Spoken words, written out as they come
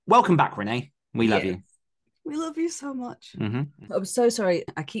Welcome back, Renee. We love Yeah. you. We love you so much. Hmm. I'm so sorry.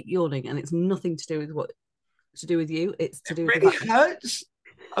 I keep yawning, and it's nothing to do with you. It's to do with the Really fact hurts.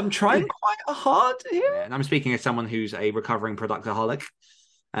 I'm trying that quite hard here. And I'm speaking as someone who's a recovering productaholic.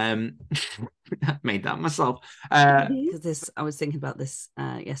 Um, made that myself. because this. I was thinking about this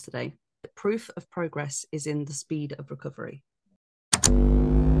yesterday. The proof of progress is in the speed of recovery.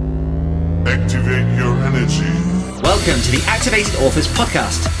 Activate your energy. Welcome to the Activated Authors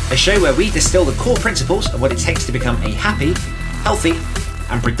Podcast, a show where we distill the core principles of what it takes to become a happy, healthy,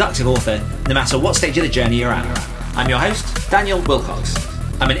 and productive author, no matter what stage of the journey you're at. I'm your host, Daniel Wilcox.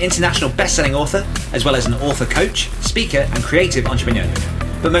 I'm an international best-selling author, as well as an author coach, speaker, and creative entrepreneur.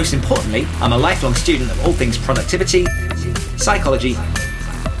 But most importantly, I'm a lifelong student of all things productivity, psychology,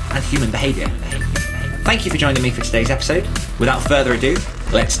 and human behavior. Thank you for joining me for today's episode. Without further ado,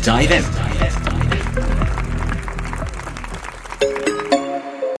 let's dive in.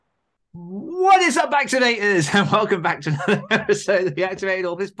 What is up, Activators? And welcome back to another episode of the Activated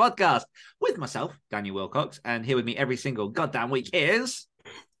Authors Podcast with myself, Daniel Wilcox. And here with me every single goddamn week is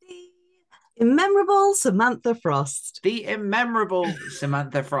The immemorable Samantha Frost. the immemorable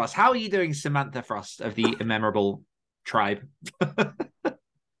Samantha Frost. How are you doing, Samantha Frost of the immemorable tribe? Well,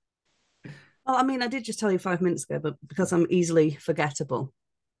 I mean, I did just tell you 5 minutes ago, but because I'm easily forgettable,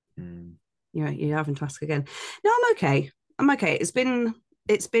 you're having to ask again. No, I'm okay. I'm okay. It's been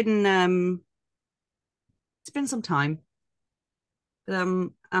some time, but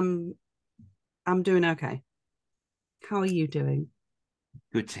I'm doing okay. How are you doing?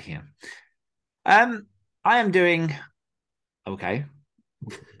 Good to hear. I am doing okay.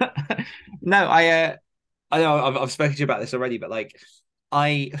 No, I know I've spoken to you about this already, but like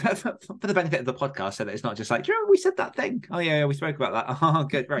I, for the benefit of the podcast, so that it's not just like, "Do you remember we said that thing? Oh yeah, we spoke about that. Oh,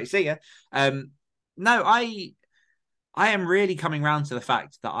 good, right, see ya. No, I am really coming round to the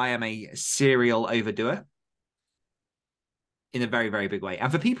fact that I am a serial overdoer in a very, very big way.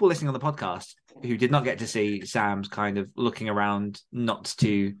 And for people listening on the podcast who did not get to see Sam's kind of looking around, not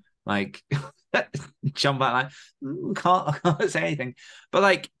to like jump out like I can't say anything, but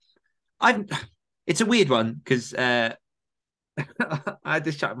like it's a weird one because I had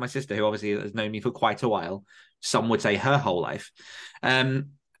this chat with my sister, who obviously has known me for quite a while. Some would say her whole life. And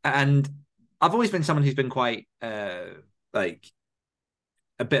I've always been someone who's been quite like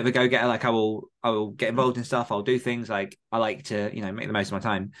a bit of a go-getter. Like I will get involved in stuff. I'll do things. Like I like to, make the most of my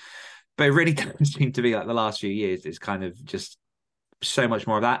time. But it really does seem to be like the last few years, it's kind of just so much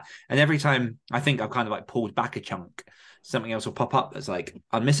more of that. And every time I think I've kind of like pulled back a chunk, something else will pop up that's like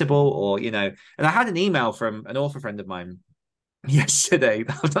unmissable, or and I had an email from an author friend of mine yesterday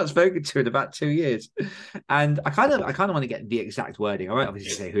that I've not spoken to in about 2 years, and I kind of want to get the exact wording. I won't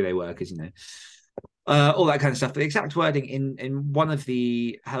obviously say who they were because all that kind of stuff. But the exact wording in one of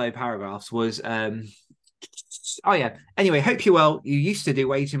the hello paragraphs was oh yeah, anyway, hope you're well. You used to do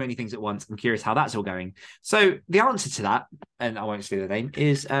way too many things at once. I'm curious how that's all going. So the answer to that, and I won't say the name,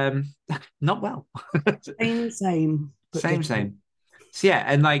 is not well. Same. Same. So yeah,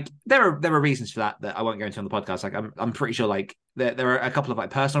 and like there are reasons for that I won't go into on the podcast. Like I'm pretty sure like there are a couple of like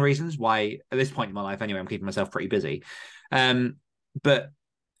personal reasons why at this point in my life anyway I'm keeping myself pretty busy. But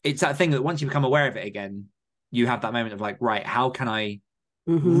it's that thing that once you become aware of it again, you have that moment of like, right, how can I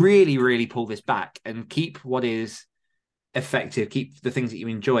really, really pull this back and keep what is effective, keep the things that you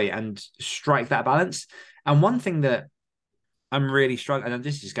enjoy, and strike that balance. And one thing that I'm really struggling, and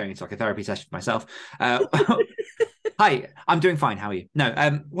this is just going into like a therapy session for myself. Hi, I'm doing fine. How are you?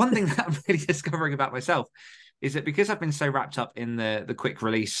 No, one thing that I'm really discovering about myself is that because I've been so wrapped up in the quick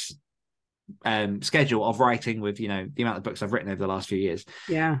release schedule of writing with, the amount of books I've written over the last few years,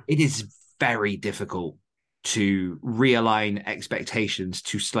 it is very difficult to realign expectations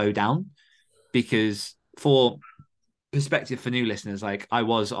to slow down, because for perspective for new listeners, like I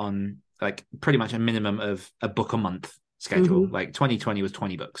was on like pretty much a minimum of a book a month schedule. Like 2020 was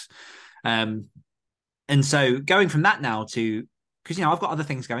 20 books. And so going from that now to, because I've got other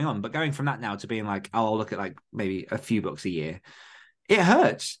things going on, but going from that now to being like, oh, I'll look at like maybe a few books a year, it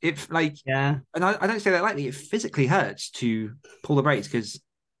hurts. It like, and I don't say that lightly, it physically hurts to pull the brakes, because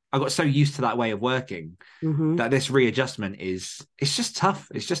I got so used to that way of working that this readjustment it's just tough.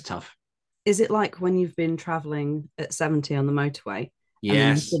 It's just tough. Is it like when you've been traveling at 70 on the motorway, and then you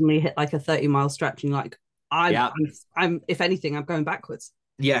Yes. suddenly hit like a 30-mile stretch and you're like, I'm if anything, I'm going backwards.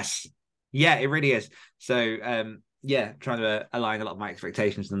 Yes. Yeah, it really is. So, trying to align a lot of my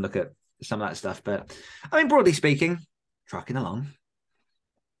expectations and look at some of that stuff. But I mean, broadly speaking, trucking along.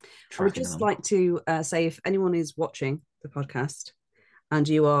 I would just like to say, if anyone is watching the podcast and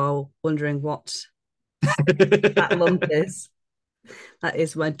you are wondering what that lump is, That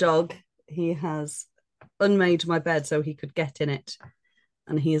is my dog. He has unmade my bed so he could get in it.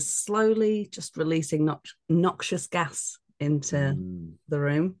 And he is slowly just releasing noxious gas into the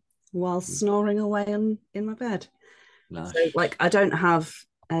room while snoring away in my bed. Nice. So, like, I don't have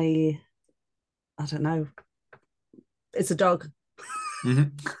I don't know. It's a dog.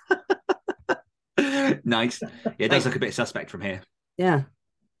 Nice. Yeah, it does look a bit suspect from here. Yeah.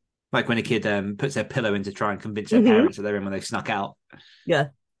 Like when a kid puts their pillow in to try and convince their parents that they're in when they've snuck out. Yeah.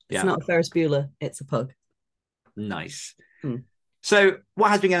 It's not a Ferris Bueller, it's a pug. Nice. So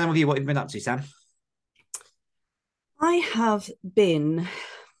what has been going on with you? What have you been up to, Sam? I have been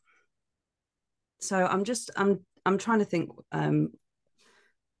I'm trying to think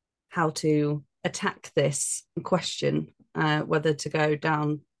how to attack this question, whether to go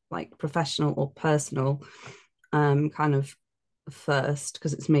down like professional or personal, kind of first,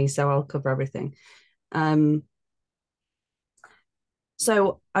 because it's me, so I'll cover everything.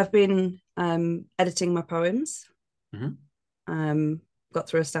 So I've been editing my poems. Got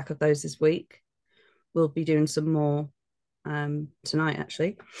through a stack of those this week. We'll be doing some more tonight,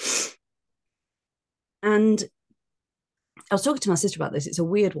 actually. And I was talking to my sister about this. It's a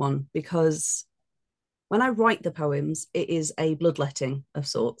weird one because when I write the poems, it is a bloodletting of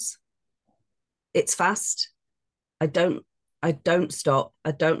sorts. It's fast. I don't stop.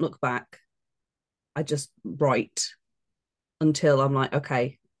 I don't look back. I just write until I'm like,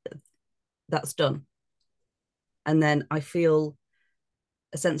 okay, that's done. And then I feel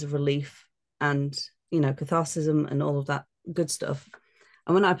a sense of relief and, catharsism and all of that good stuff.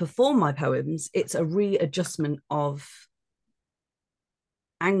 And when I perform my poems, it's a readjustment of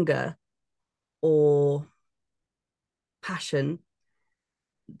anger or passion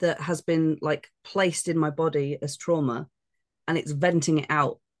that has been like placed in my body as trauma, and it's venting it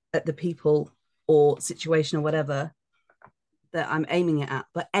out at the people or situation or whatever that I'm aiming it at.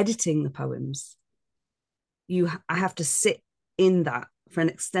 But editing the poems, I have to sit in that for an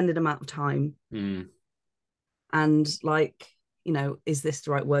extended amount of time. And like, is this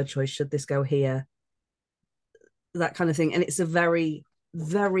the right word choice? Should this go here? That kind of thing. And it's a very,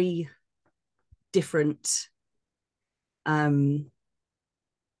 very different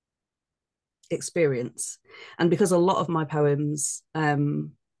experience. And because a lot of my poems are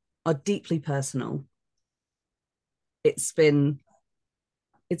deeply personal, it's been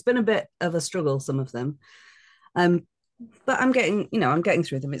a bit of a struggle, some of them. But I'm getting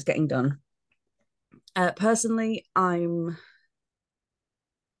through them. It's getting done. Personally, I'm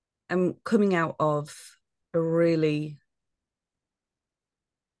coming out of a really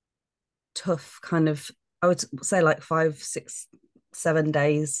tough kind of, I would say like 5, 6, 7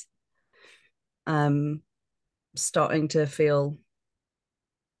 days, starting to feel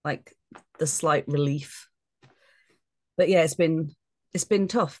like the slight relief. But yeah, it's been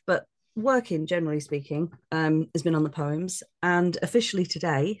tough, but working, generally speaking, has been on the poems. And officially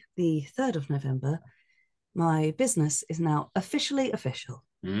today, the 3rd of November, my business is now officially official.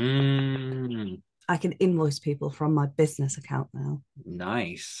 I can invoice people from my business account now.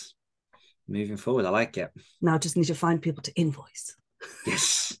 Nice. Moving forward, I like it. Now I just need to find people to invoice.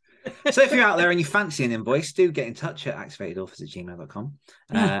 Yes. So if you're out there and you fancy an invoice, do get in touch at activatedauthors@gmail.com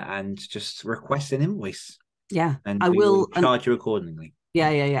and just request an invoice. Yeah. And I will charge you accordingly.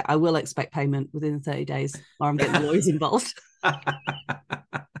 Yeah. I will expect payment within 30 days or I'm getting lawyers involved.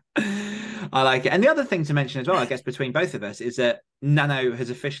 I like it. And the other thing to mention as well, I guess, between both of us is that Nano has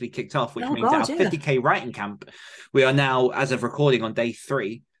officially kicked off, which means our 50k writing camp, we are now, as of recording, on day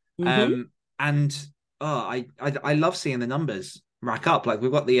 3. And I love seeing the numbers rack up. Like we've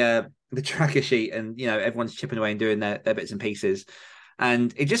got the tracker sheet and, everyone's chipping away and doing their bits and pieces.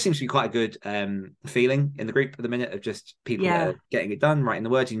 And it just seems to be quite a good feeling in the group at the minute of just people that are getting it done, writing the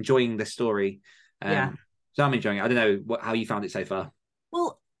words, enjoying the story. So I'm enjoying it. I don't know how you found it so far.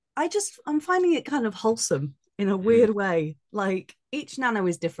 Well, I'm finding it kind of wholesome in a weird way. Like each Nano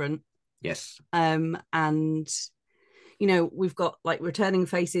is different. Yes. And we've got like returning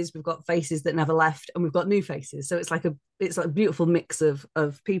faces, we've got faces that never left, and we've got new faces. So it's like a beautiful mix of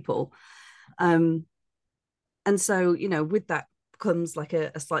people. And so, with that comes like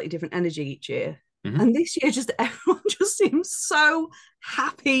a slightly different energy each year. And this year, just everyone just seems so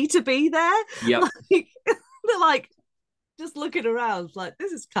happy to be there. Yeah. Like, they're like just looking around, like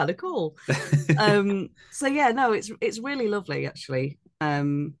this is kind of cool. So yeah, no, it's really lovely actually.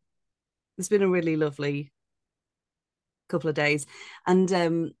 It's been a really lovely couple of days,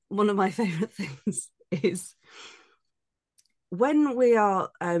 and one of my favorite things is when we are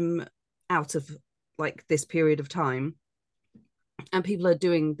out of like this period of time and people are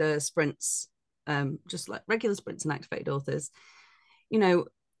doing the sprints, just like regular sprints and activated authors, you know,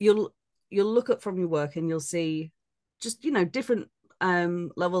 you'll look up from your work and you'll see just, different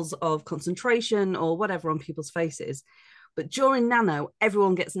levels of concentration or whatever on people's faces. But during nano,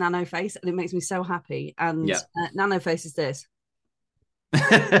 everyone gets nano face, and it makes me so happy. And Yeah. Nano face is this.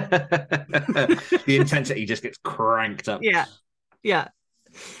 The intensity just gets cranked up. Yeah.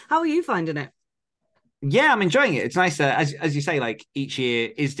 How are you finding it? Yeah, I'm enjoying it. It's nice, as you say, like each year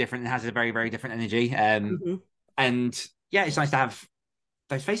is different and has a very, very different energy. And yeah, it's nice to have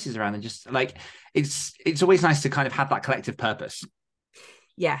those faces around, and just like it's always nice to kind of have that collective purpose.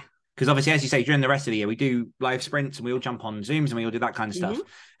 Yeah. Because obviously, as you say, during the rest of the year, we do live sprints and we all jump on Zooms and we all do that kind of stuff.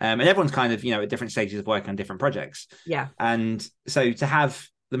 And everyone's kind of, at different stages of work on different projects. Yeah. And so to have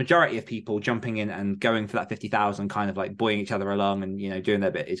the majority of people jumping in and going for that 50,000, kind of like buoying each other along and, doing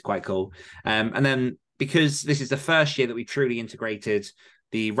their bit is quite cool. And then because this is the first year that we truly integrated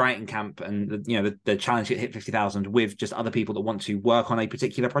the writing camp and the challenge to hit 50,000 with just other people that want to work on a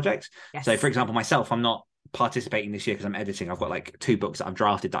particular project. Yes. So for example, myself, I'm not participating this year because I'm editing. I've got like 2 books that I've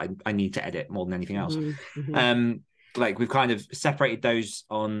drafted that I need to edit more than anything else. Like we've kind of separated those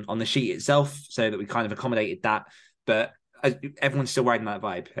on the sheet itself so that we kind of accommodated that, but everyone's still riding that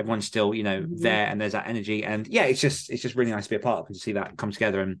vibe. Everyone's still there, and there's that energy, and yeah, it's just really nice to be a part of and to see that come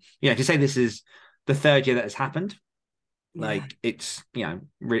together. And to say this is the 3rd year that has happened, like it's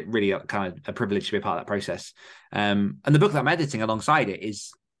really kind of a privilege to be a part of that process. And the book that I'm editing alongside it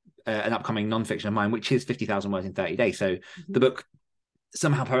is an upcoming nonfiction of mine, which is 50,000 words in 30 days. So the book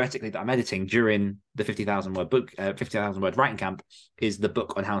somehow poetically that I'm editing during the 50,000 word book, 50,000 word writing camp, is the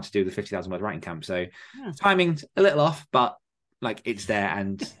book on how to do the 50,000 word writing camp. So timing's a little off, but like it's there.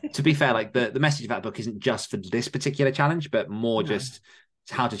 And to be fair, like the message of that book isn't just for this particular challenge, but more just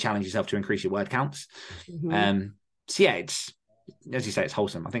how to challenge yourself to increase your word counts. So yeah, it's, as you say, it's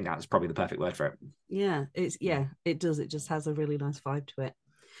wholesome. I think that's probably the perfect word for it. Yeah, it does. It just has a really nice vibe to it.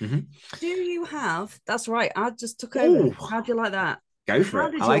 Do you have? That's right. I just took over. Ooh. How do you like that? Go for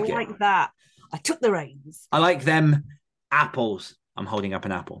it. I like that? I took the reins. I like them apples. I'm holding up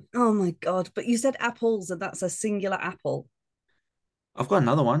an apple. Oh my God. But you said apples, and that's a singular apple. I've got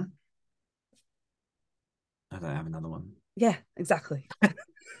another one. I don't have another one. Yeah, exactly.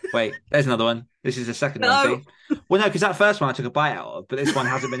 Wait, there's another one. This is the second one. See? Well, no, because that first one I took a bite out of, but this one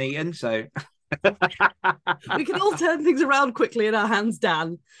hasn't been eaten, so we can all turn things around quickly in our hands,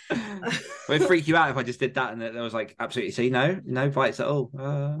 Dan. Would it freak you out if I just did that and there was like absolutely no bites at all?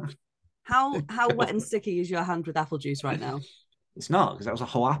 How wet and sticky is your hand with apple juice right now? It's not, because that was a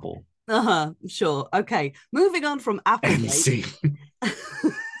whole apple. Sure. Okay. Moving on from apple. Do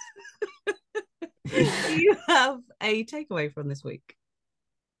you have a takeaway from this week?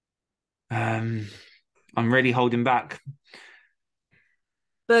 I'm really holding back.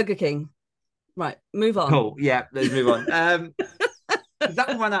 Burger King. Right, move on. Cool. Yeah, let's move on. That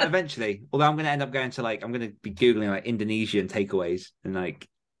will run out eventually. Although I'm going to end up going to I'm going to be Googling like Indonesian takeaways and like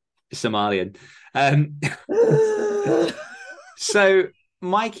Somalian. So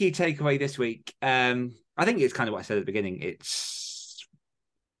my key takeaway this week, I think it's kind of what I said at the beginning.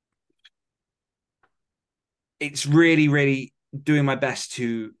 It's really, really doing my best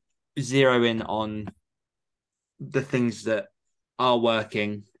to zero in on the things that are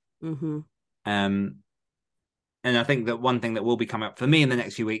working. And I think that one thing that will be coming up for me in the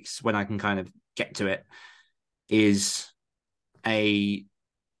next few weeks when I can kind of get to it is a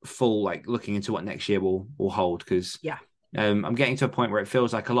full looking into what next year will hold, because I'm getting to a point where it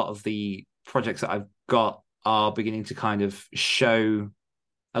feels like a lot of the projects that I've got are beginning to kind of show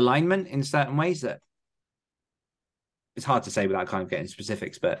alignment in certain ways that it's hard to say without kind of getting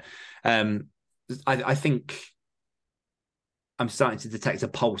specifics, but I think I'm starting to detect a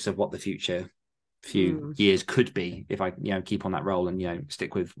pulse of what the future few years could be if I keep on that role and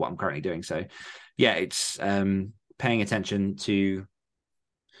stick with what I'm currently doing. So yeah, it's paying attention to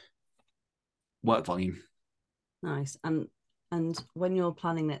work volume. Nice. And when you're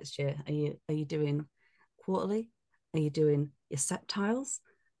planning next year, are you doing quarterly? Are you doing your septiles?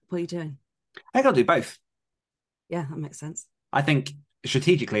 What are you doing? I think I'll do both. Yeah, that makes sense. I think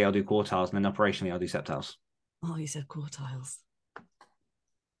strategically I'll do quartiles, and then operationally I'll do septiles. Oh, you said quartiles.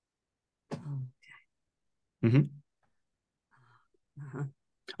 Okay.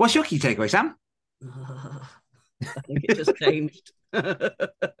 What's your key takeaway, Sam? I think it just changed.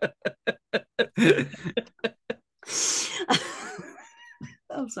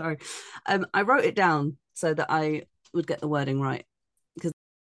 I'm sorry. I wrote it down so that I would get the wording right.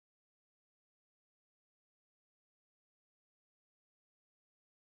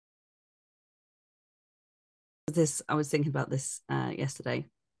 Because I was thinking about this yesterday.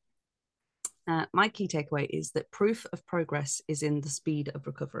 My key takeaway is that proof of progress is in the speed of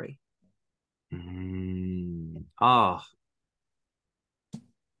recovery. Oh,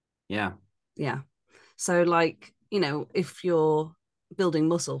 yeah. Yeah. So, like, if you're building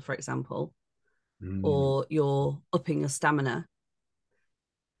muscle, for example, or you're upping your stamina,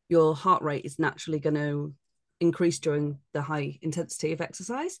 your heart rate is naturally going to increase during the high intensity of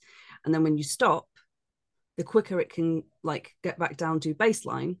exercise. And then when you stop, the quicker it can like get back down to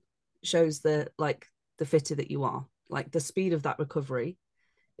baseline, shows the fitter that you are. Like the speed of that recovery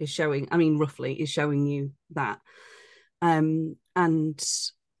is showing, roughly is showing you that. And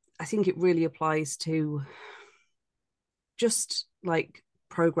I think it really applies to just like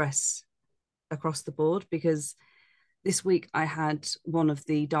progress across the board, because this week I had one of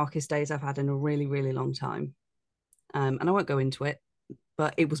the darkest days I've had in a really, really long time. And I won't go into it,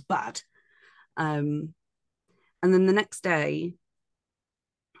 but it was bad. And then the next day,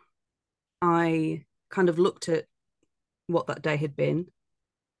 I kind of looked at what that day had been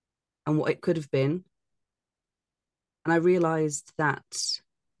and what it could have been. And I realized that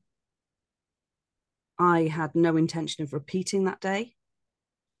I had no intention of repeating that day.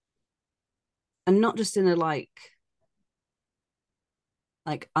 And not just in a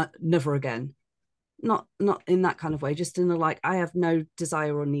never again. Not in that kind of way, just in a I have no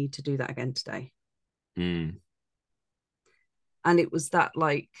desire or need to do that again today. And it was that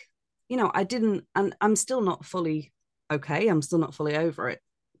I didn't, and I'm still not fully okay. I'm still not fully over it,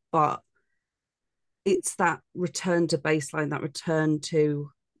 but it's that return to baseline, that return to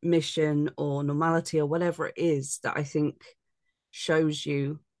mission or normality or whatever it is that I think shows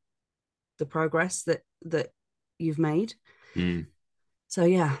you the progress that you've made. So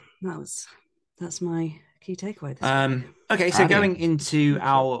yeah, that's my key takeaway this week. Okay, so going into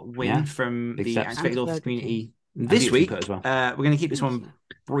our win from the Activated Authors community this week, as well. We're going to keep this one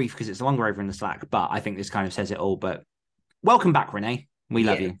brief because it's longer over in the Slack, but I think this kind of says it all. But welcome back, Renee. We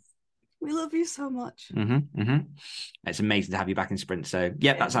love you. We love you so much. It's amazing to have you back in Sprint. So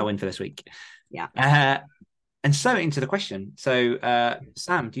that's our win for this week. Yeah. And so into the question. So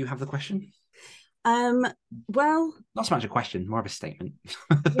Sam, do you have the question? Well, not so much a question, more of a statement.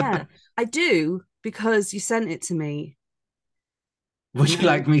 Yeah, I do, because you sent it to me. Would you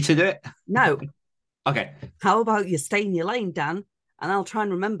like me to do it? No. Okay. How about you stay in your lane, Dan, and I'll try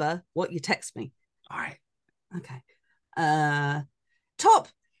and remember what you text me. All right. Okay. Top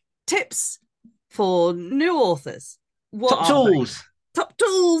tips for new authors. Top tools. Top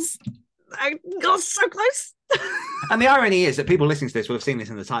tools. I got so close. And the irony is that people listening to this will have seen this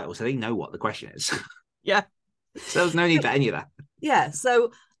in the title, so they know what the question is. Yeah. So there's no need for any of that. Yeah.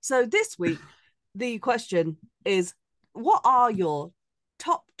 So this week, the question is, what are your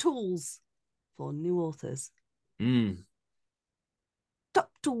top tools for new authors? Top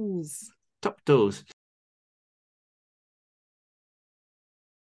tools. Top tools.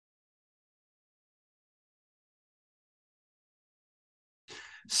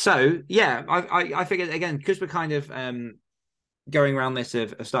 So yeah, I figured again, because we're kind of going around this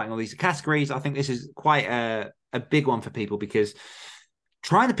of starting all these categories, I think this is quite a big one for people, because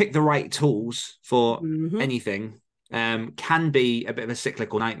trying to pick the right tools for anything can be a bit of a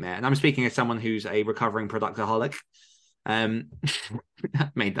cyclical nightmare. And I'm speaking as someone who's a recovering productaholic. I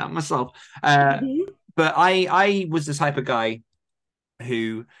made that myself. But I was the type of guy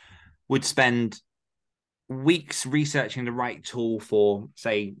who would spend weeks researching the right tool for,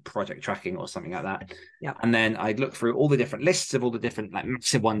 say, project tracking or something like that. Yeah. And then I'd look through all the different lists of all the different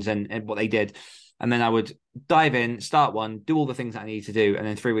massive ones and what they did. And then I would dive in, start one, do all the things that I need to do. And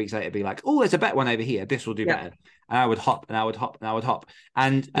then 3 weeks later, be like, oh, there's a better one over here. This will do better. And I would hop and I would hop and I would hop.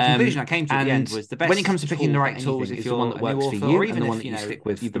 And the conclusion I came to at the end was the best. When it comes to picking the right tools, if you're the one that works for you, or even the one that you stick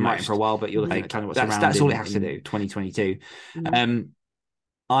with, you've been writing for a while, but you're looking at kind of what's around. That's all it has to do. 2022.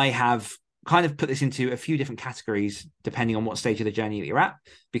 I have kind of put this into a few different categories depending on what stage of the journey that you're at,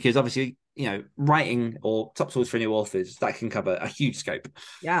 because obviously, writing or top tools for new authors, that can cover a huge scope.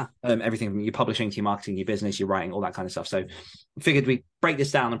 Yeah. Everything from your publishing to your marketing, your business, your writing, all that kind of stuff. So figured we'd break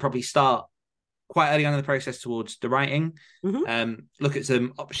this down and probably start quite early on in the process towards the writing. Look at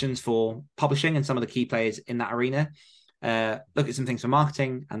some options for publishing and some of the key players in that arena. Look at some things for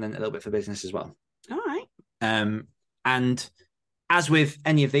marketing, and then a little bit for business as well. All right. And as with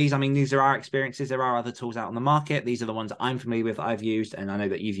any of these, I mean, these are our experiences. There are other tools out on the market. These are the ones that I'm familiar with, that I've used, and I know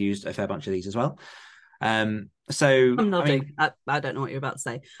that you've used a fair bunch of these as well. So I'm nodding. I don't know what you're about to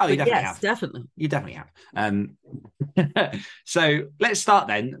say. Oh, you definitely have. Definitely. You definitely have. So let's start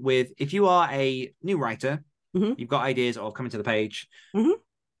then with, if you are a new writer, you've got ideas of coming to the page.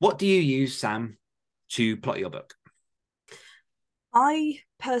 What do you use, Sam, to plot your book? I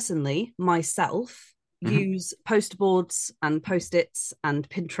personally, myself, use poster boards and post-its and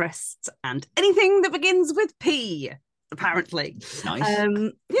Pinterests and anything that begins with P, apparently.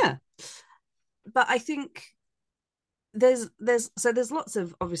 Nice. Yeah. But I think there's lots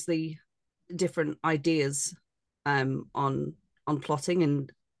of obviously different ideas on plotting,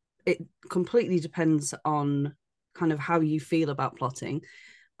 and it completely depends on kind of how you feel about plotting.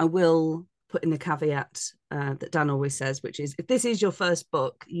 I will put in the caveat that Dan always says, which is, if this is your first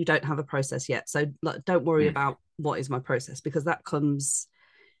book, you don't have a process yet. So don't worry about what is my process, because that comes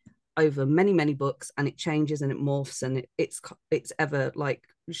over many, many books, and it changes and it morphs, and it's ever like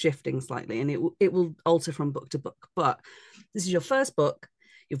shifting slightly, and it will alter from book to book. But this is your first book,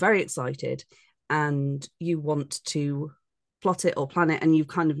 you're very excited, and you want to plot it or plan it, and you've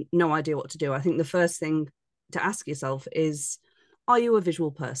kind of no idea what to do. I think the first thing to ask yourself is, are you a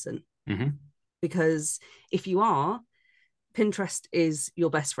visual person? Because if you are, Pinterest is your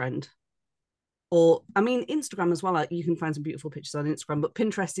best friend. Or, I mean, Instagram as well. Like, you can find some beautiful pictures on Instagram, but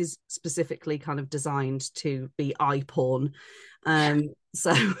Pinterest is specifically kind of designed to be eye porn.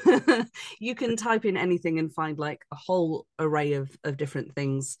 So you can type in anything and find like a whole array of different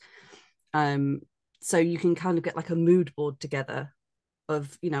things. So you can kind of get like a mood board together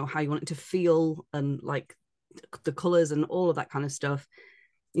of, you know, how you want it to feel, and like the colors and all of that kind of stuff.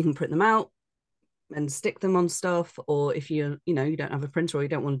 You can print them out and stick them on stuff, or if you don't have a printer or you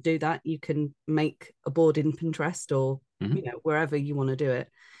don't want to do that, you can make a board in Pinterest or you know, wherever you want to do it.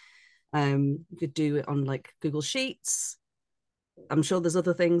 You could do it on like Google Sheets. I'm sure there's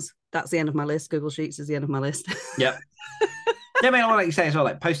other things. That's the end of my list. Google Sheets is the end of my list. Yep. Yeah, I mean, like you say as well,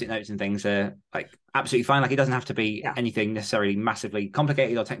 like post-it notes and things are like absolutely fine. Like, it doesn't have to be anything necessarily massively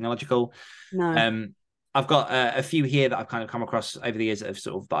complicated or technological. No. I've got a few here that I've kind of come across over the years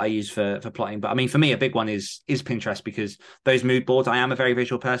that I use for plotting. But I mean, for me, a big one is Pinterest, because those mood boards, I am a very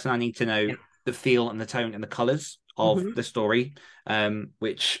visual person. I need to know the feel and the tone and the colors of the story,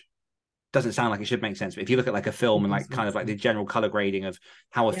 which doesn't sound like it should make sense. But if you look at like a film and like kind of like the general color grading of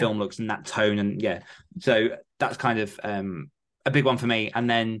how a film looks and that tone, and so that's kind of a big one for me. And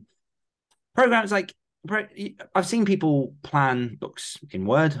then programs like, I've seen people plan books in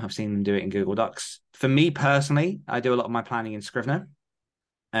Word. I've seen them do it in Google Docs. For me personally, I do a lot of my planning in Scrivener.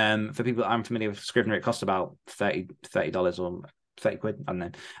 For people that I'm familiar with Scrivener, it costs about $30 or 30 quid. I don't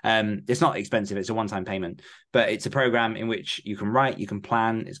know. It's not expensive. It's a one-time payment, but it's a program in which you can write, you can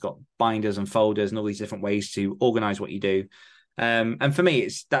plan. It's got binders and folders and all these different ways to organize what you do. And for me,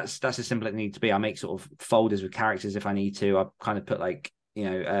 that's as simple as it needs to be. I make sort of folders with characters if I need to. I kind of put like,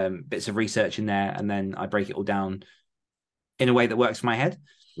 bits of research in there, and then I break it all down in a way that works for my head.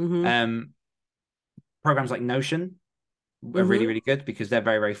 Programs like Notion are really, really good, because they're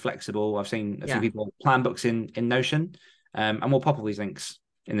very, very flexible. I've seen a few people plan books in Notion, and we'll pop all these links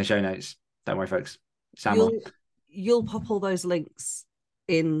in the show notes. Don't worry, folks. You'll pop all those links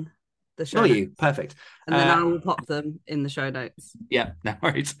in the show notes. You? Perfect. And then I will pop them in the show notes. Yeah, no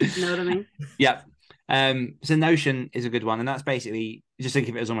worries. You know what I mean? Yeah. So Notion is a good one, and that's basically, just think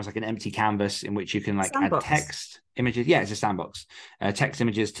of it as almost like an empty canvas in which you can like add text, images. Yeah, it's a sandbox. Text,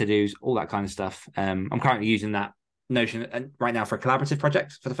 images, to-dos, all that kind of stuff. I'm currently using that Notion right now for a collaborative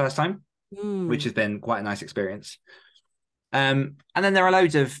project for the first time, which has been quite a nice experience. And then there are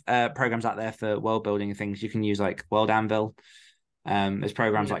loads of programs out there for world building and things. You can use like World Anvil. There's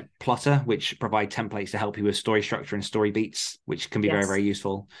programs like Plotter, which provide templates to help you with story structure and story beats, which can be very, very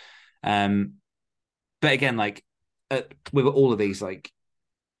useful. But again, like with all of these, like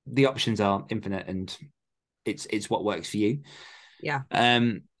the options are infinite, and it's what works for you. Yeah.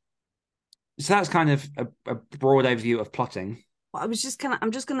 So that's kind of a broad overview of plotting. Well, I'm just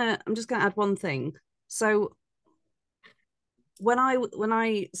gonna add one thing. So when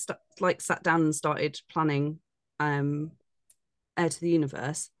I sat down and started planning Heir to the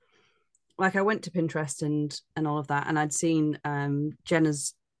Universe, like I went to Pinterest and all of that, and I'd seen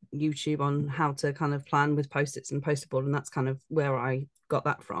Jenna's YouTube on how to kind of plan with post-its and poster board, and that's kind of where I got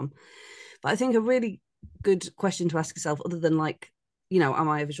that from. But I think a really good question to ask yourself, other than like, am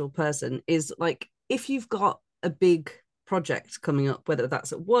I a visual person, is like, if you've got a big project coming up, whether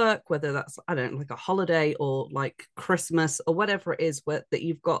that's at work, whether that's, I don't know, like a holiday or like Christmas or whatever it is, that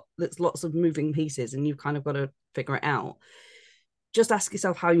you've got, that's lots of moving pieces and you've kind of got to figure it out, just ask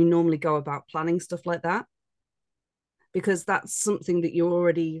yourself how you normally go about planning stuff like that, because that's something that you're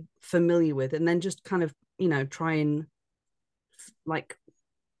already familiar with, and then just kind of, try and like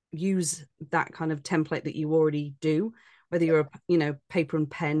use that kind of template that you already do, whether you're a paper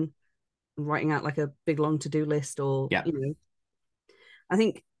and pen writing out like a big long to-do list, or I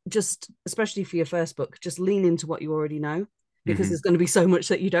think just especially for your first book, just lean into what you already know, because Mhm. there's going to be so much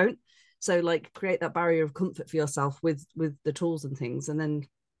that you don't. So like create that barrier of comfort for yourself with the tools and things, and then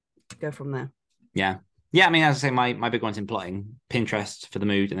go from there. Yeah. Yeah, I mean, as I say, my big one's in plotting, Pinterest for the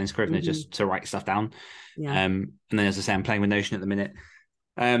mood, and then Scrivener Mhm. just to write stuff down. Yeah. And then, as I say, I'm playing with Notion at the minute.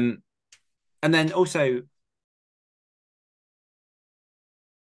 And then also,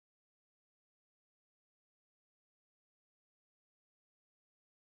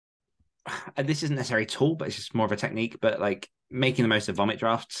 and this isn't necessarily a tool, but it's just more of a technique. But like making the most of vomit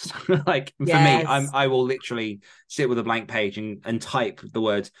drafts. Like for me, Yes. I will literally sit with a blank page and type the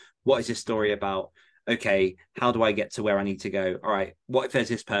words. What is this story about? Okay, how do I get to where I need to go? All right, what if there's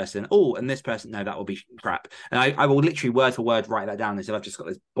this person? Oh, and this person? No, that will be crap. And I will literally word for word write that down as if I've just got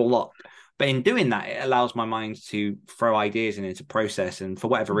this block. But in doing that, it allows my mind to throw ideas in into process, and for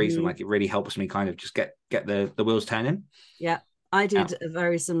whatever reason, Mhm. like it really helps me kind of just get the wheels turning. Yeah. I Yeah. did a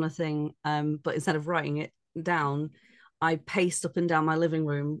very similar thing, but instead of writing it down, I paced up and down my living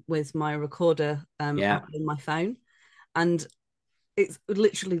room with my recorder Yeah. app on my phone, and it's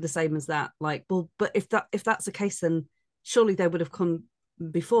literally the same as that. Like, well, but if that's the case, then surely they would have come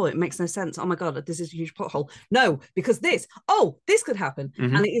before. It makes no sense. Oh my god, this is a huge pothole. No, because this. Oh, this could happen,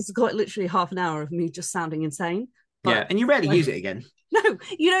 Mhm. and it is quite literally half an hour of me just sounding insane. Yeah, But and you rarely like, use it again. no,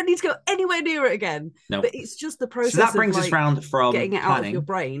 you don't need to go anywhere near it again. No. But it's just the process. So that brings of, us like, round from getting it out of your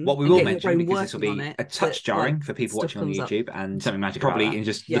planning. brain. What we and will getting your mention, brain because this will working on be it, a touch that, jarring like, for people stuff watching on comes up. YouTube and something magic Probably about that in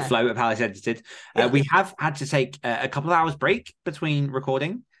just the Yeah. flow of how it's edited. Yeah. We have had to take a couple of hours break between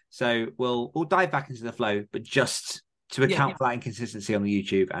recording. So we'll dive back into the flow, but just to account for that inconsistency on the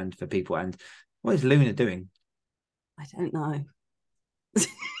YouTube and for people. And what is Luna doing? I don't know.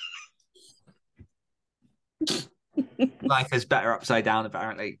 Life is better upside down,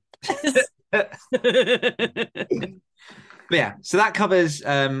 apparently. But But yeah, so that covers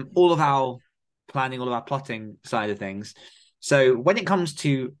all of our planning, all of our plotting side of things. So when it comes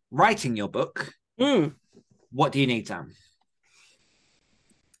to writing your book, Mm. what do you need, Sam?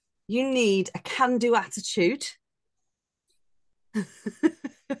 You need a can-do attitude.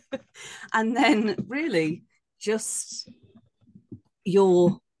 And then really just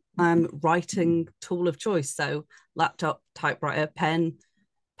your writing tool of choice. So laptop, typewriter, pen,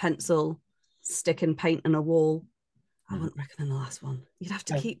 pencil, stick and paint on a wall. I wouldn't recommend the last one. You'd have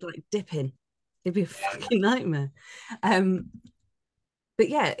to keep like dipping. It'd be a fucking nightmare. But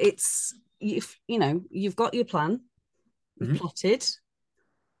yeah, it's you've got your plan, you've plotted,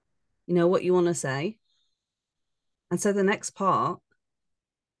 you know what you want to say. And so the next part,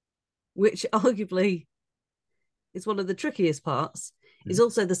 which arguably is one of the trickiest parts, is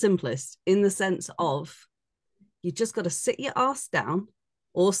also the simplest in the sense of you just got to sit your ass down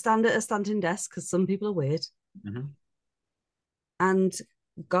or stand at a standing desk because some people are weird and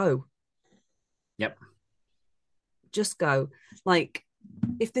go. Yep. Just go. Like,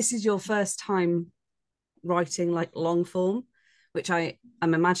 if this is your first time writing like long form, which I'm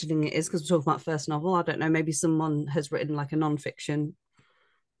imagining it is because we're talking about first novel. I don't know, maybe someone has written like a non-fiction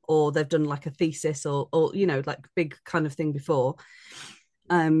or they've done like a thesis or like big kind of thing before.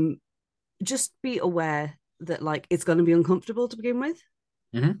 Just be aware that like it's going to be uncomfortable to begin with.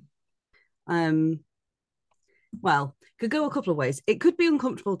 Well, could go a couple of ways. It could be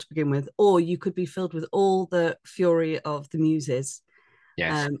uncomfortable to begin with, or you could be filled with all the fury of the muses.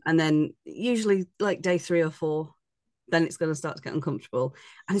 Yes. And then usually like day 3 or 4, then it's going to start to get uncomfortable,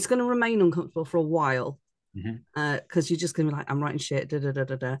 and it's going to remain uncomfortable for a while because you're just going to be like, I'm writing shit, da da da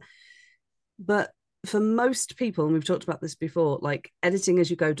da da. But for most people, and we've talked about this before, like editing as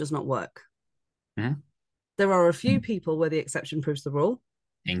you go does not work. There are a few people where the exception proves the rule.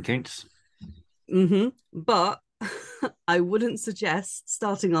 Incounts. But I wouldn't suggest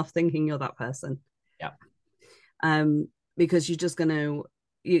starting off thinking you're that person. Yeah. Because you're just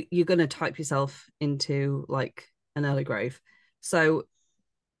you're gonna type yourself into like an early grave. So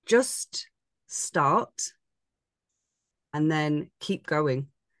just start and then keep going.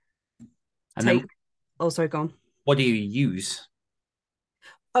 And then oh, sorry, go on. What do you use?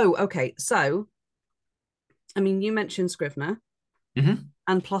 Oh, okay. So I mean, you mentioned Scrivener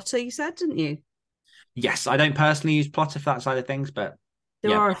and Plotter, you said, didn't you? Yes, I don't personally use Plotter for that side of things, but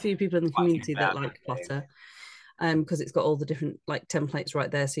there are a few people in the community that like Plotter. Yeah. Because it's got all the different like templates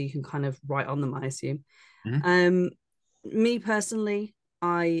right there, so you can kind of write on them, I assume. Me personally,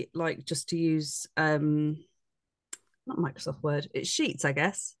 I like just to use not Microsoft Word, it's Sheets, I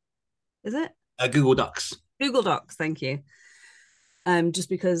guess. Is it? Google Docs. Google Docs, thank you. Just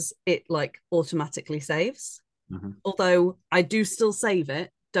because it like automatically saves. Although I do still save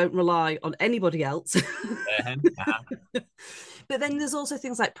it, don't rely on anybody else. But then there's also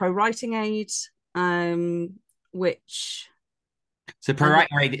things like Pro Writing Aid, which So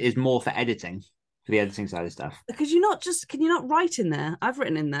pro-writing rate is more for editing, for the editing side of stuff. Because can you not write in there? I've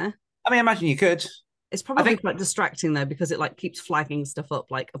written in there. I mean, I imagine you could. It's probably quite distracting though, because it like keeps flagging stuff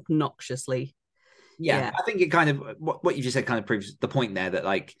up like obnoxiously. Yeah, I think it kind of what you just said kind of proves the point there that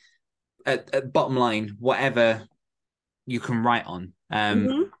like at bottom line, whatever you can write on,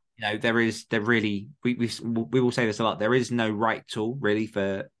 you know, there really we will say this a lot. There is no right tool really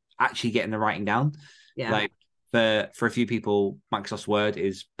for actually getting the writing down. Yeah. Like for a few people, Microsoft Word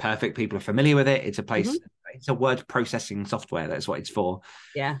is perfect. People are familiar with it. It's a place. It's a word processing software. That's what it's for.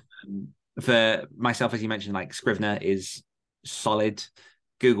 Yeah. For myself, as you mentioned, like Scrivener is solid.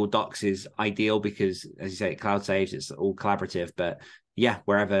 Google Docs is ideal because, as you say, it cloud saves. It's all collaborative. But yeah,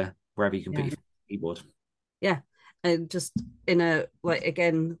 wherever you can put your keyboard. Yeah, and just in a like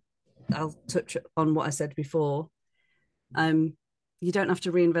again, I'll touch on what I said before. You don't have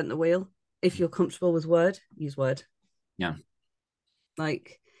to reinvent the wheel. If you're comfortable with Word, use Word. Yeah.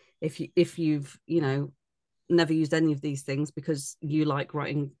 Like if you've never used any of these things because you like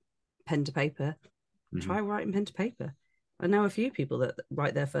writing pen to paper, try writing pen to paper. I know a few people that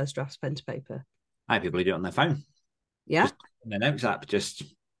write their first drafts pen to paper. I have people who do it on their phone. Yeah. Just in their notes app, just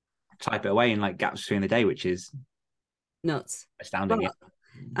type it away in like gaps between the day, which is nuts. Astounding. But,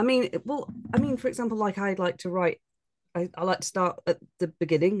 I mean, for example, like I like to write, I like to start at the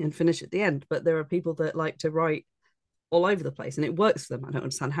beginning and finish at the end, but there are people that like to write all over the place and it works for them. I don't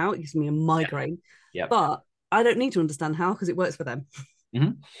understand how. It gives me a migraine. Yeah. But I don't need to understand how because it works for them.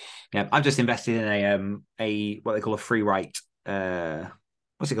 Yeah, I've just invested in a what they call a free write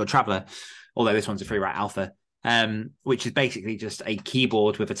what's it called, Traveller, although this one's a free write alpha, which is basically just a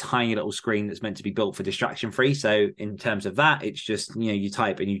keyboard with a tiny little screen that's meant to be built for distraction free. So in terms of that, it's just, you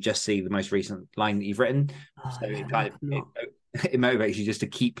type and you just see the most recent line that you've written. So it motivates you just to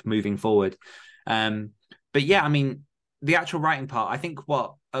keep moving forward. But yeah, I mean, the actual writing part, I think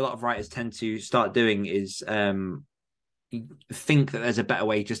what a lot of writers tend to start doing is think that there's a better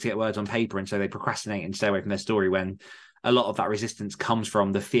way just to get words on paper, and so they procrastinate and stay away from their story, when a lot of that resistance comes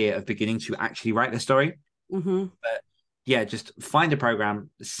from the fear of beginning to actually write their story. But yeah, just find a program.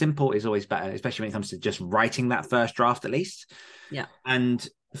 Simple is always better, especially when it comes to just writing that first draft at least. Yeah. And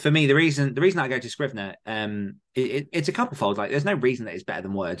for me, the reason I go to Scrivener, it's a couple fold. Like, there's no reason that it's better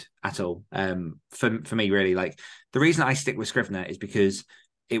than Word at all. For me, really, like the reason I stick with Scrivener is because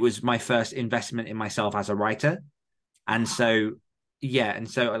it was my first investment in myself as a writer. And so,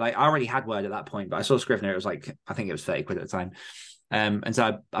 like I already had Word at that point, but I saw Scrivener. It was like, I think it was 30 quid at the time. And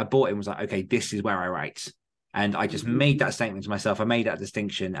so I bought it and was like, okay, this is where I write. And I just made that statement to myself. I made that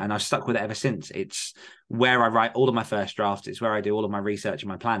distinction and I've stuck with it ever since. It's where I write all of my first drafts. It's where I do all of my research and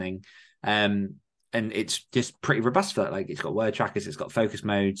my planning. And it's just pretty robust for that. Like, it's got word trackers, it's got focus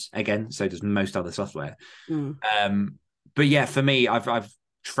modes again. So does most other software. But yeah, for me, I've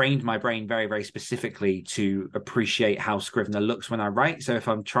trained my brain very, very specifically to appreciate how Scrivener looks when I write. So if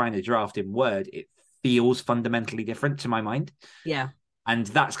I'm trying to draft in Word, it feels fundamentally different to my mind. Yeah. And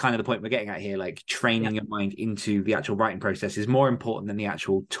that's kind of the point we're getting at here. Like, training your mind into the actual writing process is more important than the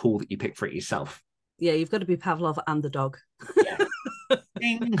actual tool that you pick for it yourself. Yeah, you've got to be Pavlov and the dog.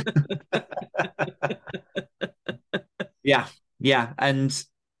 Yeah. Yeah. And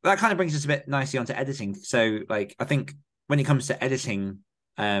that kind of brings us a bit nicely onto editing. So, like, I think when it comes to editing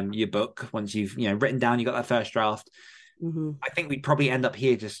your book, once you've written down, you got that first draft, I think we'd probably end up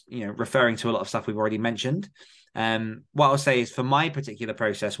here just referring to a lot of stuff we've already mentioned. What I'll say is, for my particular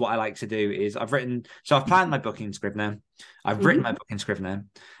process, what I like to do is I've planned my book in Scrivener, I've written my book in Scrivener,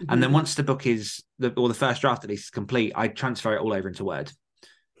 and then once the book is the first draft at least is complete, I transfer it all over into Word.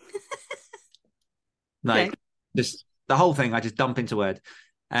 Like, just the whole thing I just dump into Word.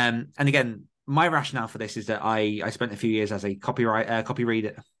 And again, my rationale for this is that I spent a few years as a copy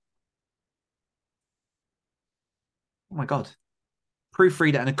reader. Oh my God.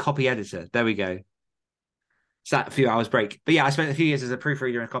 Proofreader and a copy editor. There we go. It's that few hours break. But yeah, I spent a few years as a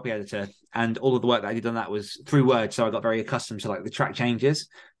proofreader and a copy editor, and all of the work that I did on that was through Word. So I got very accustomed to like the track changes.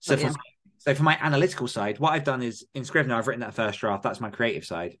 So for my analytical side, what I've done is in Scrivener, I've written that first draft. That's my creative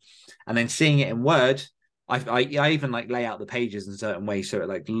side. And then seeing it in Word, I even like lay out the pages in certain ways so it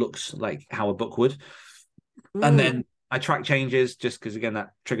like looks like how a book would. And then I track changes just because, again,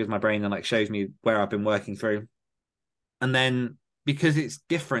 that triggers my brain and like shows me where I've been working through. And then because it's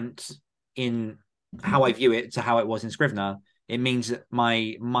different in how I view it to how it was in Scrivener, it means that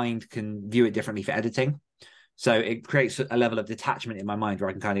my mind can view it differently for editing. So it creates a level of detachment in my mind where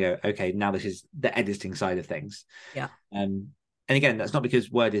I can kind of go, okay, now this is the editing side of things. Yeah. And again, that's not because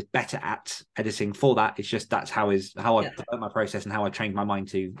Word is better at editing for that. It's just that's how I've developed my process and how I trained my mind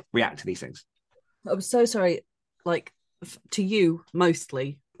to react to these things. I'm so sorry. Like, to you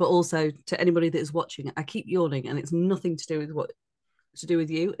mostly, but also to anybody that is watching. I keep yawning, and it's nothing to do with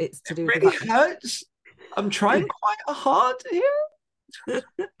you. It's to do with It the really fact hurts. I'm trying quite hard here.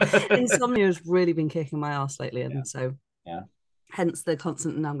 insomnia has really been kicking my ass lately, and so Yeah. hence the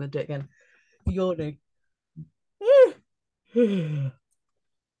constant. And now I'm going to do it again. Yawning.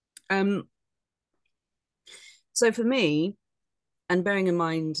 So for me, and bearing in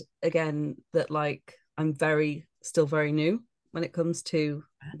mind again that like I'm still very new when it comes to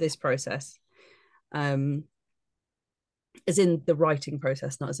this process, as in the writing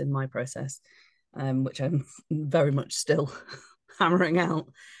process, not as in my process, which I'm very much still hammering out.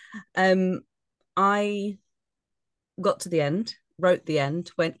 I got to the end, wrote the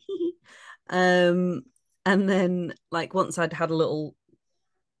end, went, and then like once I'd had a little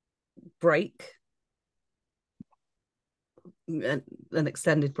break, an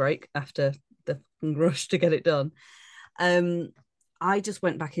extended break after the rush to get it done, I just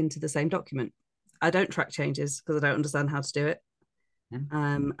went back into the same document. I don't track changes because I don't understand how to do it.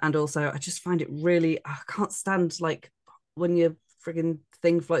 And also I just find it really, I can't stand like when your frigging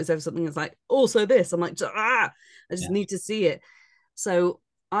thing floats over something, it's like also this, I'm like, I just need to see it. So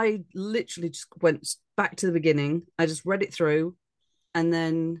I literally just went back to the beginning. I just read it through, and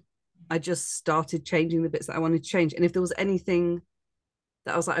then I just started changing the bits that I wanted to change. And if there was anything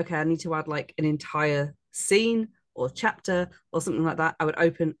that I was like, okay, I need to add like an entire scene or chapter or something like that, I would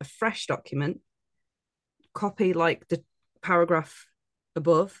open a fresh document, copy like the paragraph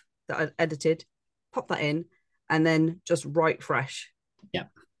above that I'd edited, pop that in, and then just write fresh. Yeah.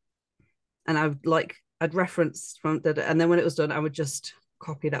 And I'd reference from the, and then when it was done, I would just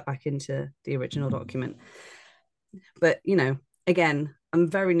copy that back into the original document. But again, I'm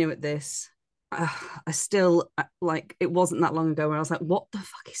very new at this. I still like, it wasn't that long ago where I was like, what the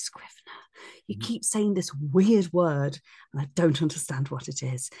fuck is Scrivener? You keep saying this weird word and I don't understand what it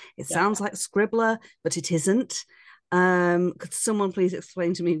is. It sounds like Scribbler, but it isn't. Could someone please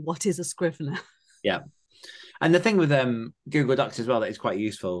explain to me what is a Scrivener? Yeah. And the thing with Google Docs as well that is quite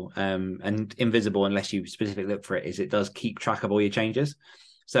useful and invisible unless you specifically look for it is it does keep track of all your changes.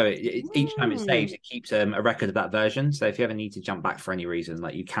 So each time it saves, it keeps a record of that version. So if you ever need to jump back for any reason,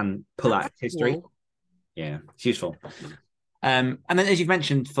 like you can pull out history. Cool. Yeah, it's useful. And then as you've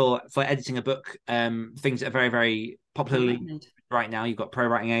mentioned, for editing a book, things that are very, very popularly right now, you've got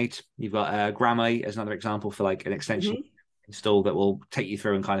ProWriting Aid, you've got Grammarly as another example for like an extension install that will take you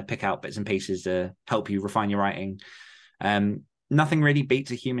through and kind of pick out bits and pieces to help you refine your writing. Nothing really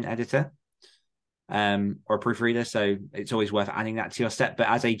beats a human editor. Or a proofreader, so it's always worth adding that to your set. But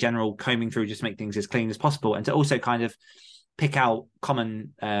as a general combing through, just make things as clean as possible, and to also kind of pick out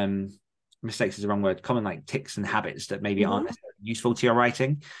common mistakes is the wrong word, common like tics and habits that maybe aren't necessarily useful to your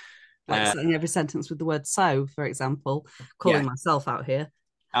writing. Like starting every sentence with the word "so," for example, calling myself out here.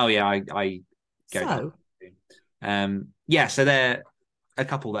 Oh yeah, I go. So. So they're a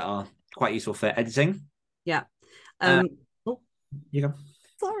couple that are quite useful for editing. Yeah. You go.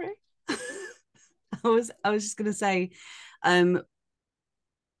 Sorry. I was just going to say,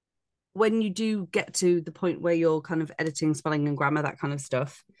 when you do get to the point where you're kind of editing spelling and grammar, that kind of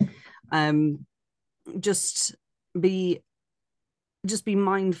stuff, just be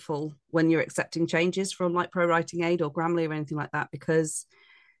mindful when you're accepting changes from like ProWriting Aid or Grammarly or anything like that, because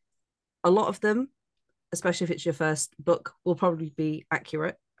a lot of them, especially if it's your first book, will probably be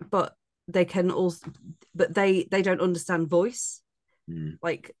accurate, but they don't understand voice.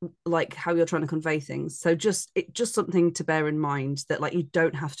 Like how you're trying to convey things. So just something to bear in mind, that like you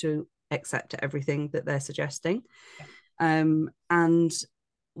don't have to accept everything that they're suggesting. And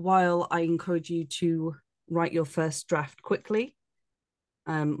while I encourage you to write your first draft quickly,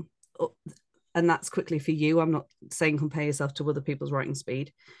 and that's quickly for you, I'm not saying compare yourself to other people's writing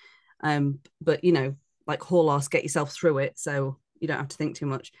speed, but like haul ass, get yourself through it so you don't have to think too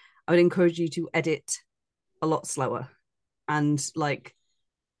much. I would encourage you to edit a lot slower and like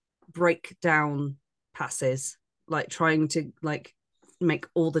break down passes. Like trying to like make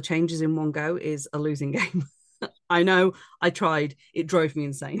all the changes in one go is a losing game. I know, I tried, it drove me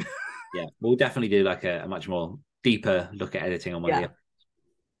insane. Yeah, we'll definitely do like a much more deeper look at editing on one of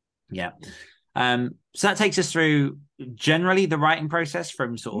the so that takes us through generally the writing process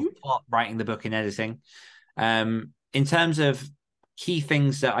from sort of plot, writing the book and editing. In terms of key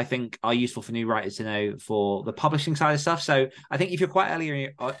things that I think are useful for new writers to know for the publishing side of stuff. So I think if you're quite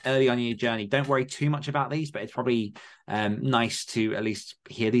early on in your journey, don't worry too much about these, but it's probably nice to at least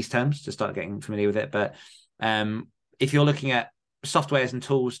hear these terms to start getting familiar with it. But if you're looking at softwares and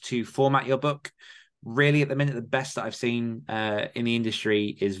tools to format your book, really at the minute, the best that I've seen in the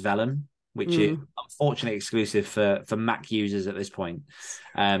industry is Vellum. which is unfortunately exclusive for Mac users at this point.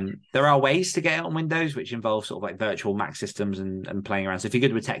 There are ways to get it on Windows, which involve sort of like virtual Mac systems and playing around. So if you're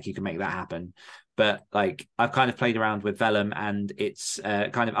good with tech, you can make that happen. But like I've kind of played around with Vellum and its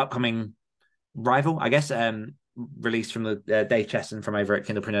kind of upcoming rival, I guess, released from the Dave Chesson from over at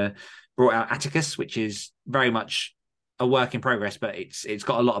Kindlepreneur, brought out Atticus, which is very much a work in progress, but it's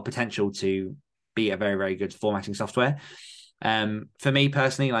got a lot of potential to be a very, very good formatting software. For me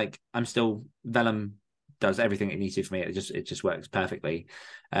personally, like I'm still Vellum does everything it needs to for me. It just works perfectly.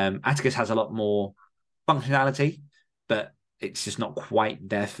 Atticus has a lot more functionality, but it's just not quite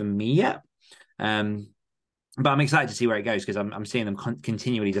there for me yet. But I'm excited to see where it goes because I'm seeing them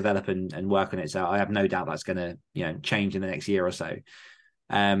continually develop and work on it. So I have no doubt that's going to change in the next year or so.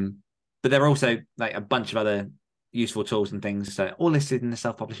 But there are also like a bunch of other useful tools and things, so all listed in the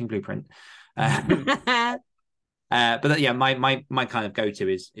self-publishing blueprint. But yeah, my kind of go-to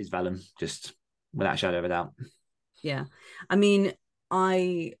is Vellum, just without a shadow of a doubt. Yeah, I mean,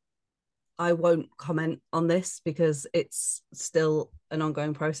 I won't comment on this because it's still an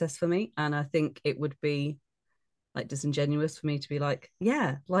ongoing process for me, and I think it would be like disingenuous for me to be like,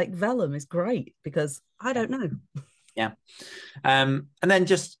 yeah, like Vellum is great because I don't know. Yeah. And then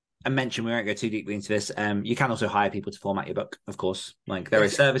just a mention, we won't go too deeply into this. You can also hire people to format your book, of course. Like there are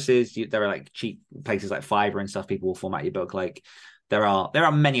services, there are like cheap places like Fiverr and stuff. People will format your book. Like there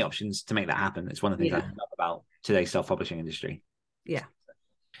are many options to make that happen. It's one of the things I love about today's self-publishing industry. Yeah.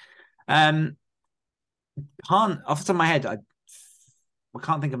 Can't off the top of my head, I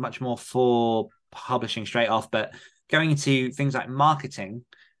can't think of much more for publishing straight off, but going into things like marketing,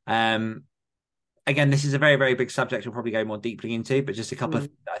 again, this is a very, very big subject we'll probably go more deeply into, but just a couple of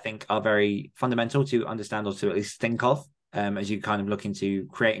things that I think are very fundamental to understand or to at least think of as you kind of look into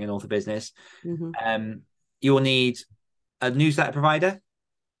creating an author business. You will need a newsletter provider.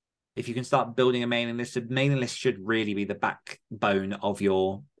 If you can start building a mailing list, a mailing list should really be the backbone of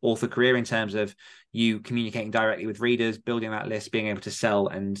your author career in terms of you communicating directly with readers, building that list, being able to sell.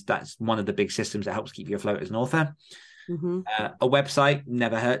 And that's one of the big systems that helps keep you afloat as an author. A website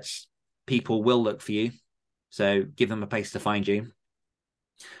never hurts. People will look for you. So give them a place to find you.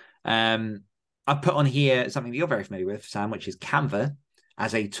 I've put on here something that you're very familiar with, Sam, which is Canva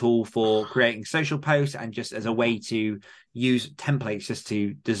as a tool for creating social posts and just as a way to use templates just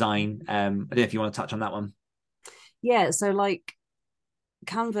to design. I don't know if you want to touch on that one. Yeah, so like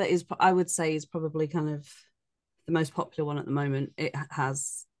Canva is, I would say, is probably kind of the most popular one at the moment. It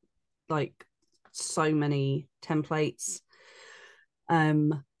has like so many templates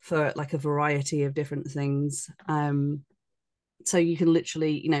for like a variety of different things. So you can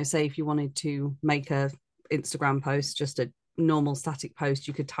literally, say if you wanted to make a Instagram post, just a normal static post,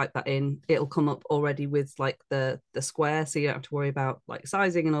 you could type that in. It'll come up already with like the square, so you don't have to worry about like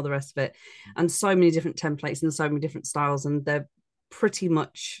sizing and all the rest of it. And so many different templates and so many different styles, and they're pretty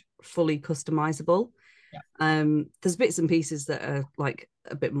much fully customizable. There's bits and pieces that are like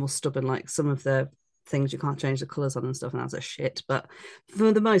a bit more stubborn, like some of the things you can't change the colors on and stuff, and that's a shit. But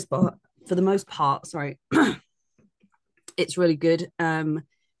for the most part, sorry, it's really good.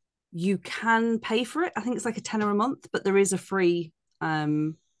 You can pay for it. I think it's like $10 a month, but there is a free.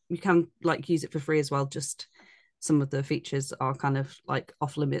 You can like use it for free as well. Just some of the features are kind of like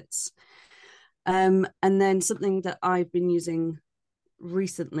off limits. And then something that I've been using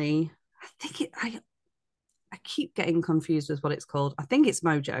recently, I keep getting confused with what it's called. I think it's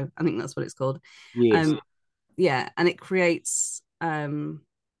Mojo. I think that's what it's called. Yes. Yeah, and it creates some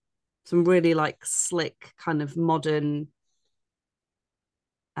really like slick kind of modern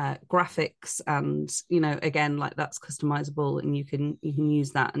graphics, and again, like that's customizable, and you can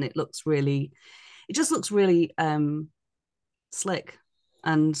use that, and it just looks really slick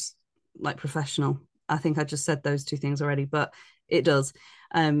and like professional. I think I just said those two things already, but it does.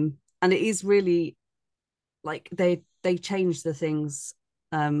 And it is really like they change the things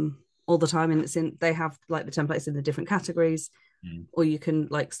all the time, and they have like the templates in the different categories, or you can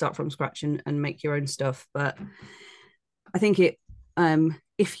like start from scratch and make your own stuff. But I think it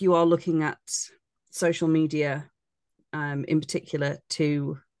if you are looking at social media in particular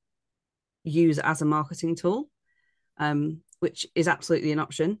to use as a marketing tool, which is absolutely an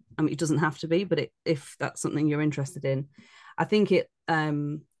option. I mean, it doesn't have to be, but if that's something you're interested in, I think it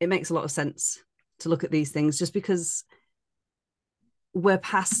makes a lot of sense to look at these things, just because we're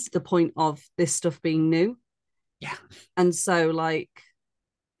past the point of this stuff being new. Yeah. And so like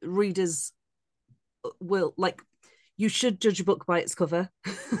readers will like, you should judge a book by its cover.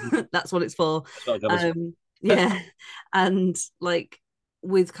 That's what it's for. Yeah. And like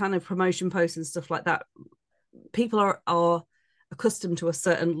with kind of promotion posts and stuff like that, people are accustomed to a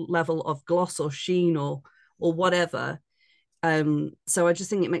certain level of gloss or sheen or whatever. So I just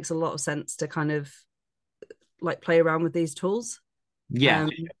think it makes a lot of sense to kind of like play around with these tools. Yeah.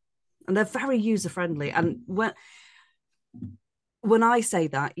 And they're very user friendly. And when I say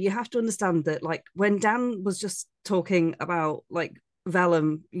that, you have to understand that, like, when Dan was just talking about like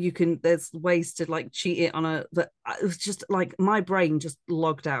vellum, there's ways to like cheat it on it was just like my brain just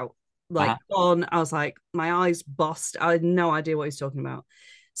logged out, like gone. I was like, my eyes bust. I had no idea what he's talking about.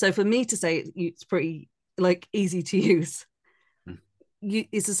 So for me to say it's pretty like easy to use,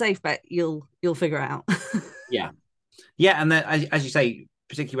 it's a safe bet. You'll figure it out. Yeah. And then as you say,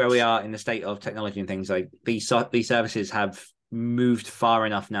 particularly where we are in the state of technology and things, like these services have moved far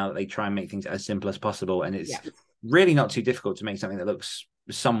enough now that they try and make things as simple as possible, and it's really not too difficult to make something that looks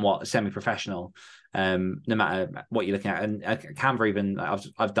somewhat semi-professional, no matter what you're looking at. And Canva, even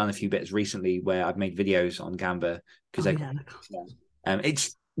I've done a few bits recently where I've made videos on Canva because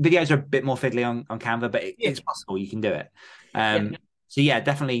it's videos are a bit more fiddly on Canva, but it's possible you can do it. So yeah,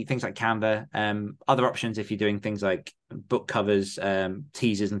 definitely things like Canva. Other options if you're doing things like book covers,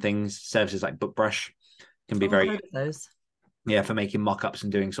 teasers and things, services like BookBrush can be very heard of those. Yeah, for making mock-ups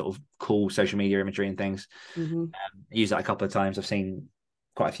and doing sort of cool social media imagery and things. I use that a couple of times. I've seen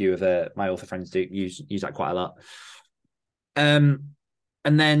quite a few of my author friends use that quite a lot. And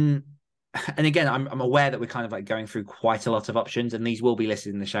again, I'm aware that we're kind of like going through quite a lot of options, and these will be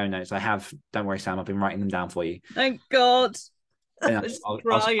listed in the show notes. Don't worry, Sam, I've been writing them down for you. Thank God. I'm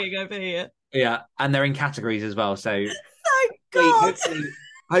crying over here. Yeah, and they're in categories as well. So thank God.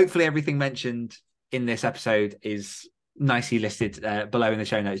 Hopefully everything mentioned in this episode is nicely listed below in the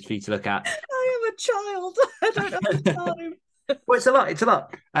show notes for you to look at. I am a child. I don't have the time. Well, it's a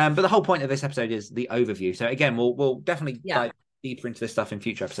lot. But the whole point of this episode is the overview. So again, we'll definitely dive deeper into this stuff in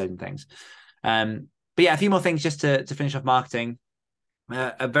future episodes and things. But yeah, a few more things just to finish off marketing.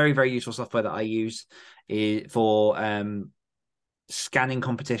 A very, very useful software that I use is for scanning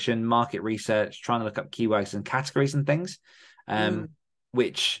competition, market research, trying to look up keywords and categories and things. I'll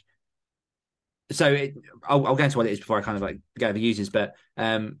go into what it is before I kind of like go over users, but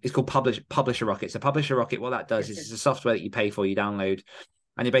it's called Publisher Rocket. So Publisher Rocket, what that does is it's a software that you pay for, you download,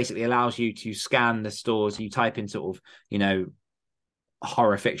 and it basically allows you to scan the stores. You type in sort of,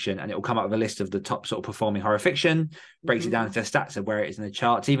 horror fiction, and it will come up with a list of the top sort of performing horror fiction, breaks it down into stats of where it is in the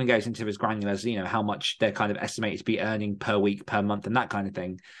charts, even goes into as granular as, how much they're kind of estimated to be earning per week, per month, and that kind of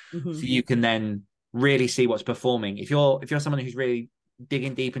thing. So you can then really see what's performing. If you're someone who's really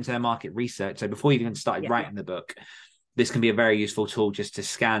digging deep into their market research, so before you've even started writing the book, this can be a very useful tool just to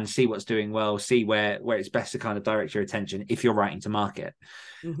scan, see what's doing well, see where it's best to kind of direct your attention if you're writing to market.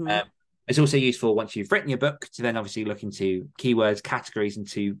 It's also useful once you've written your book to then obviously look into keywords, categories, and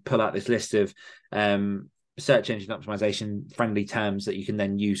to pull out this list of search engine optimization friendly terms that you can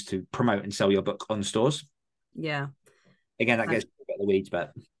then use to promote and sell your book on stores. Yeah. Again, that gets a bit of the weeds,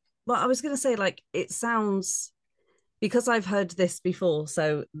 but well, I was going to say, like, it sounds, because I've heard this before,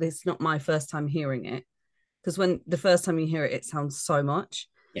 so this is not my first time hearing it, because when the first time you hear it, it sounds so much.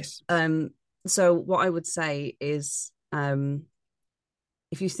 Yes. So what I would say is,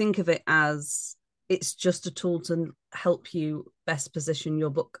 if you think of it as it's just a tool to help you best position your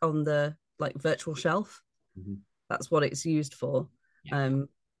book on the like virtual shelf, that's what it's used for. I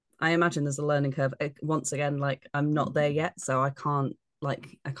imagine there's a learning curve. Once again, like, I'm not there yet, so I can't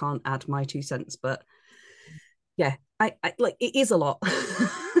add my 2 cents, but yeah, I like, it is a lot.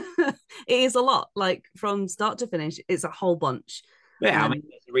 It is a lot, like, from start to finish. It's a whole bunch. Yeah, I mean,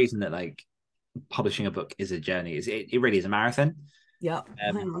 there's a reason that like publishing a book is a journey. It really is a marathon. Yeah.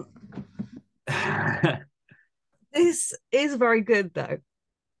 This is very good, though.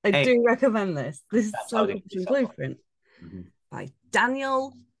 I do recommend this. This is Self Publishing Blueprint by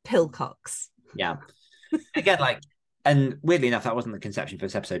Daniel Pilcox. Yeah. Again, like, and weirdly enough, that wasn't the conception for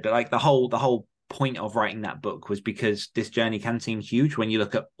this episode, but like the whole point of writing that book was because this journey can seem huge when you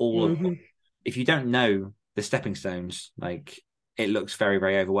look at all of them. If you don't know the stepping stones, like, it looks very,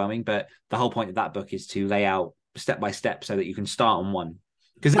 very overwhelming. But the whole point of that book is to lay out step by step so that you can start on one,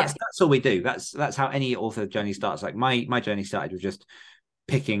 because that's all we do. That's how any author journey starts. Like my journey started with just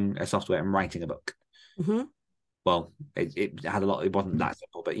picking a software and writing a book. Well, it had a lot. It wasn't that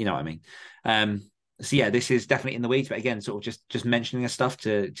simple, but you know what I mean. So yeah, this is definitely in the weeds, but again, sort of just mentioning the stuff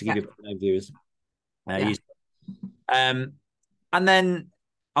to give you an overview. And then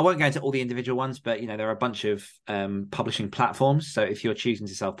I won't go into all the individual ones, but there are a bunch of publishing platforms. So if you're choosing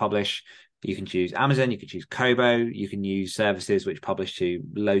to self-publish, you can choose Amazon, you can choose Kobo, you can use services which publish to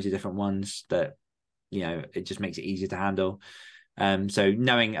loads of different ones that, it just makes it easier to handle. So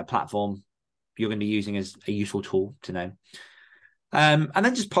knowing a platform you're going to be using is a useful tool to know. And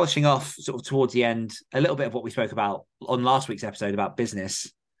then just polishing off sort of towards the end, a little bit of what we spoke about on last week's episode about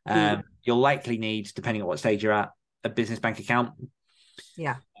business. You'll likely need, depending on what stage you're at, a business bank account.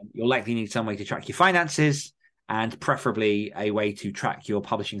 Yeah. You'll likely need some way to track your finances, and preferably a way to track your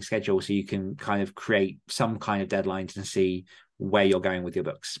publishing schedule so you can kind of create some kind of deadlines and see where you're going with your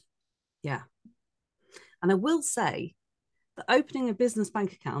books. Yeah. And I will say that opening a business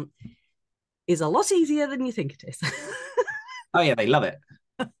bank account is a lot easier than you think it is. Oh, yeah, they love it.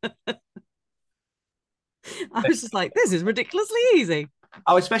 I was just like, this is ridiculously easy.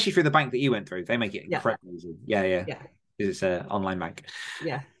 Oh, especially through the bank that you went through. They make it incredibly easy. Yeah. Yeah. Because it's an online bank.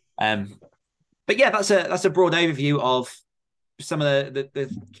 Yeah. But yeah, that's a broad overview of some of the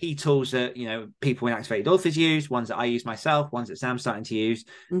key tools that, you know, people in Activated Authors use, ones that I use myself, ones that Sam's starting to use.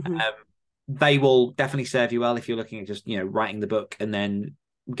 Mm-hmm. They will definitely serve you well if you're looking at just, you know, writing the book and then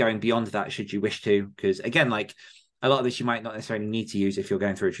going beyond that should you wish to. Because again, like a lot of this you might not necessarily need to use if you're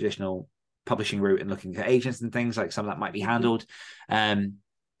going through a traditional publishing route and looking for agents and things. Like some of that might be handled.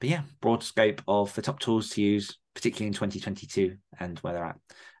 But yeah, broad scope of the top tools to use, particularly in 2022 and where they're at.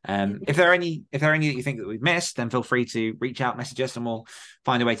 If there are any that you think that we've missed, then feel free to reach out, message us, and we'll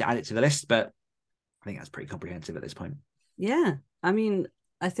find a way to add it to the list. But I think that's pretty comprehensive at this point. Yeah. I mean,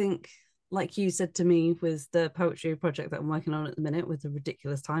 I think, like you said to me with the poetry project that I'm working on at the minute with a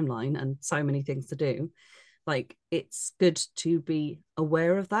ridiculous timeline and so many things to do, like it's good to be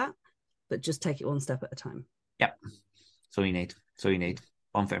aware of that, but just take it one step at a time. Yep. That's all you need. That's all you need.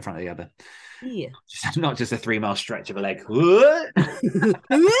 One foot in front of the other. Yeah. Not just a 3-mile stretch of a leg. Go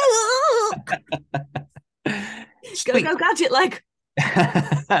gadget leg.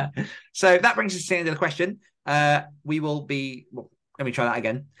 So that brings us to the end of the question. We will be... Well, let me try that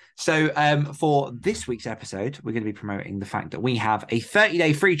again. So for this week's episode, we're going to be promoting the fact that we have a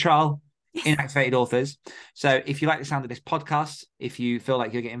 30-day free trial in Activated Authors. So if you like the sound of this podcast, if you feel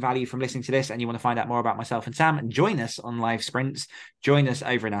like you're getting value from listening to this and you want to find out more about myself and Sam and join us on live sprints, join us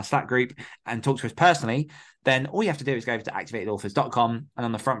over in our Slack group and talk to us personally, then all you have to do is go over to activatedauthors.com, and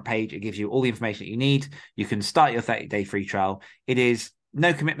on the front page, it gives you all the information that you need. You can start your 30-day free trial. It is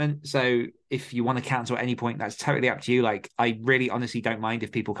no commitment. So if you want to cancel at any point, that's totally up to you. Like, I really honestly don't mind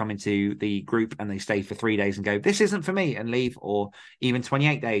if people come into the group and they stay for 3 days and go, this isn't for me, and leave, or even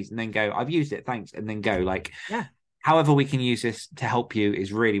 28 days and then go, I've used it, thanks, and then go. Like, yeah, however we can use this to help you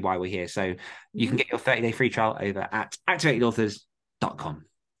is really why we're here. So you can get your 30-day free trial over at activatedauthors.com.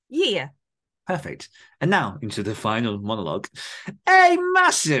 Yeah. Perfect. And now into the final monologue. A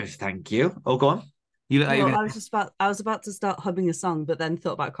massive thank you. Oh, go on. You look like I was about to start humming a song, but then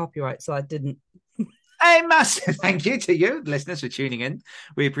thought about copyright, so I didn't. A massive thank you to you, listeners, for tuning in.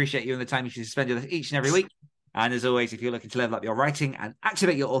 We appreciate you and the time you spend with us each and every week. And as always, if you're looking to level up your writing and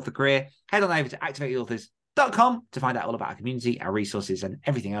activate your author career, head on over to activatedauthors.com to find out all about our community, our resources, and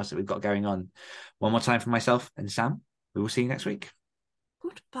everything else that we've got going on. One more time for myself and Sam. We will see you next week.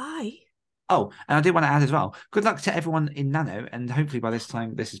 Goodbye. Oh, and I did want to add as well, good luck to everyone in Nano, and hopefully by this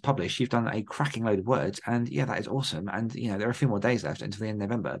time this is published, you've done a cracking load of words, and yeah, that is awesome. And, you know, there are a few more days left until the end of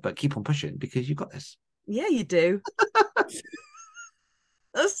November, but keep on pushing because you've got this. Yeah, you do.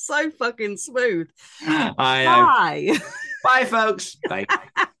 That's so fucking smooth. I know. Bye. Bye, folks. Bye.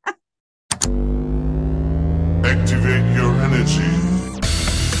 Activate your energy.